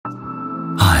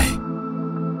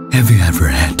Have you ever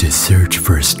had to search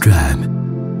for a strap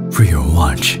for your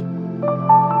watch?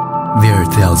 There are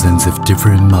thousands of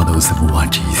different models of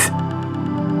watches,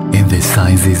 and the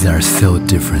sizes are so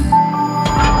different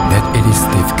that it is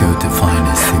difficult to find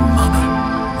a same model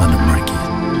on the market.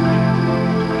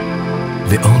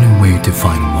 The only way to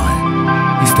find one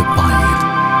is to buy it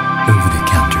over the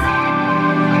counter,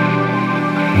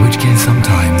 which can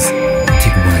sometimes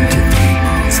take 1 to 3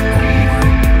 months or more.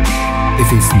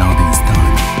 If it's not in stock,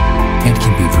 it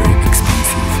can be very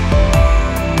expensive.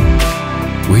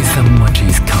 With some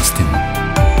watches costing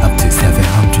up to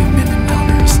 $700 million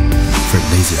for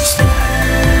laser strap,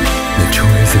 the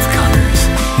choice of colors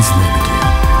is limited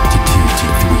to 2 to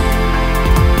 3.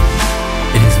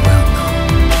 It is well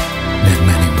known that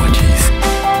many watches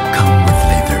come with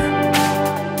leather,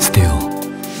 steel,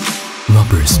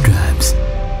 rubber straps.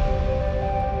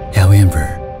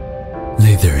 However,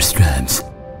 leather straps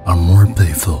are more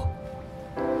playful,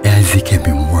 as it can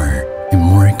be worn in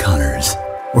more colors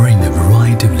or in a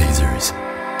variety of lasers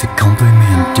to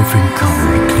complement different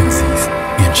colored clothes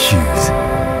and shoes.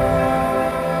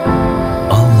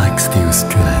 Unlike steel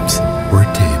straps or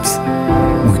tapes,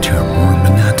 which are more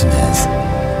monotonous,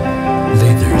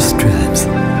 leather straps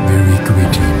vary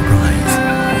greatly in price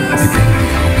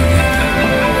depending on the leather,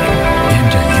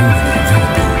 and are usually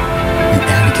available in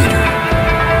alligator,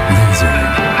 lizard,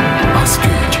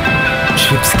 ostrich,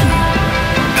 sheepskin,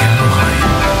 cowhide,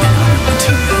 and other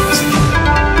materials.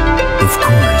 Of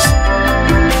course,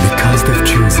 the cost of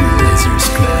choosing a laser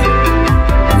strap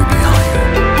will be higher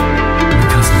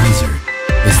because laser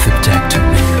is subject to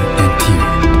wear and tear.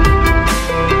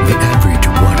 The average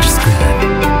watch strap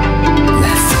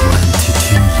lasts 1 to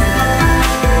 2 years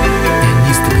and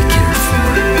needs to be cared for,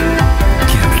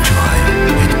 kept dry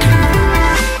and clean,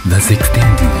 thus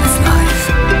extending its life.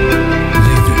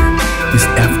 Leather is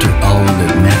after all the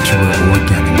natural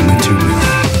organic material,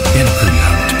 and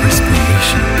prolonged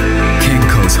perspiration can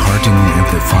cause hardening of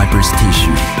the fibrous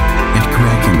tissue and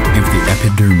cracking of the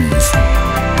epidermis.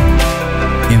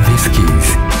 In this case,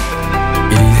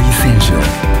 it is essential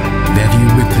that you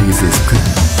replace the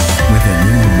strap with a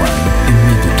new one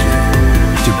immediately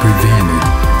to prevent it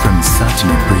from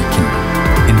suddenly breaking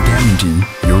and damaging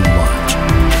your watch.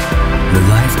 The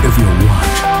life of your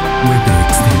watch will be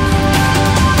extended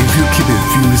if you keep a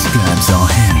few straps on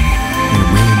hand and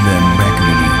wear them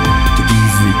regularly to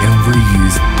ease the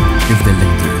overuse of the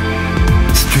leather.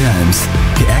 Straps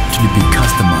can actually be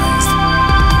customized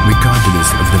regardless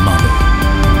of the model.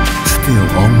 Steel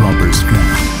or rubber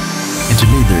strap and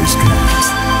leather straps,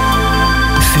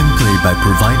 simply by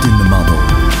providing the model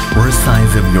or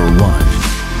size of your watch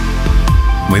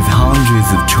with hundreds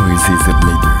of choices of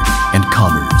leather and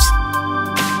colors,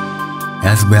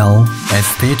 as well as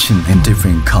stitching in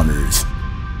different colors.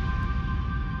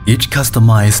 Each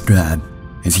customized strap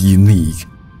is unique,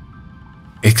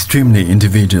 extremely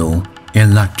individual,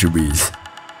 and luxurious.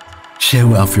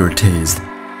 Show off your taste.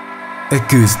 A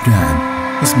good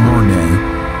strap is more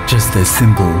than just a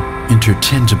simple,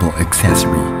 interchangeable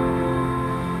accessory.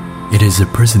 It is a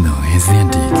personal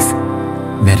aesthetics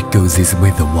that goes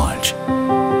with the watch.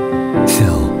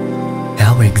 So,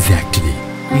 how exactly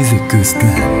is a good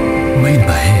strap made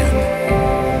by hand?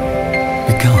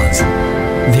 Because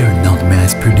they are not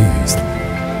mass-produced.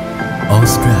 All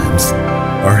straps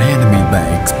are handmade by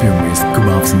experienced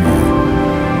craftsmen.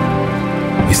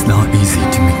 It's not easy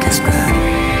to make a strap,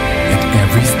 and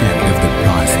every step of the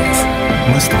process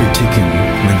must be taken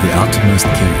with the utmost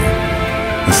care.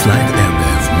 A slight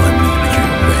error of 1 millimeter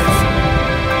width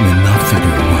will not fit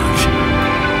your watch.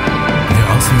 There are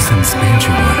also some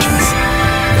special watches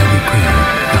that require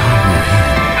a hardware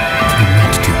hand to be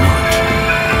meant to watch.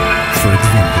 For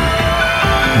example,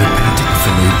 the Patek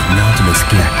Philippe Nautilus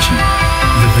collection,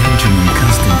 the Benjamin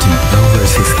Constantin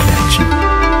Overseas collection,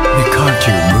 the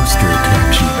Cartier Rooster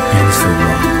collection, and so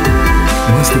on.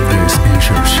 Most of their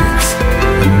special shapes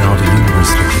are not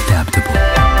universally adaptable.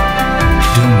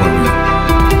 Don't worry,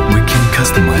 we can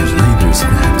customize leather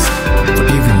straps for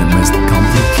even the most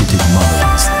complicated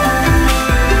models.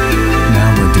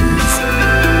 Nowadays,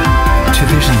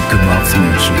 traditional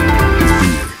craftsmanship is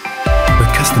rare, but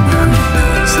customhu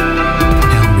knows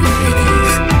how rare it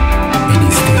is, and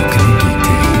is still committed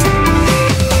to it.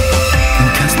 In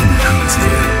customhu's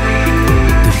view,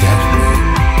 development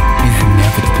is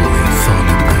inevitably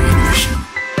followed by innovation,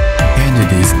 and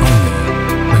it is only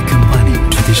by combining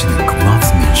traditional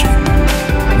craftsmanship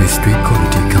with strict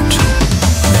quality control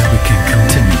that we can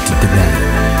continue to develop.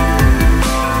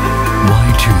 Why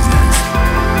choose us?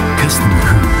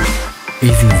 Customhu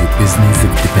is in the business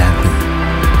of developing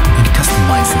and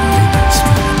customizing leather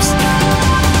straps.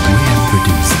 We have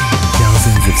produced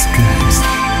thousands of straps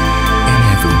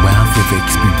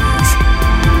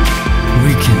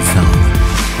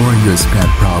your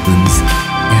scrap problems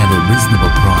at a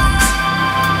reasonable price.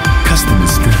 Custom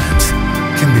straps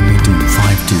can be made in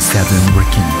 5 to 7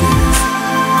 working days.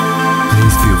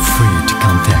 Please feel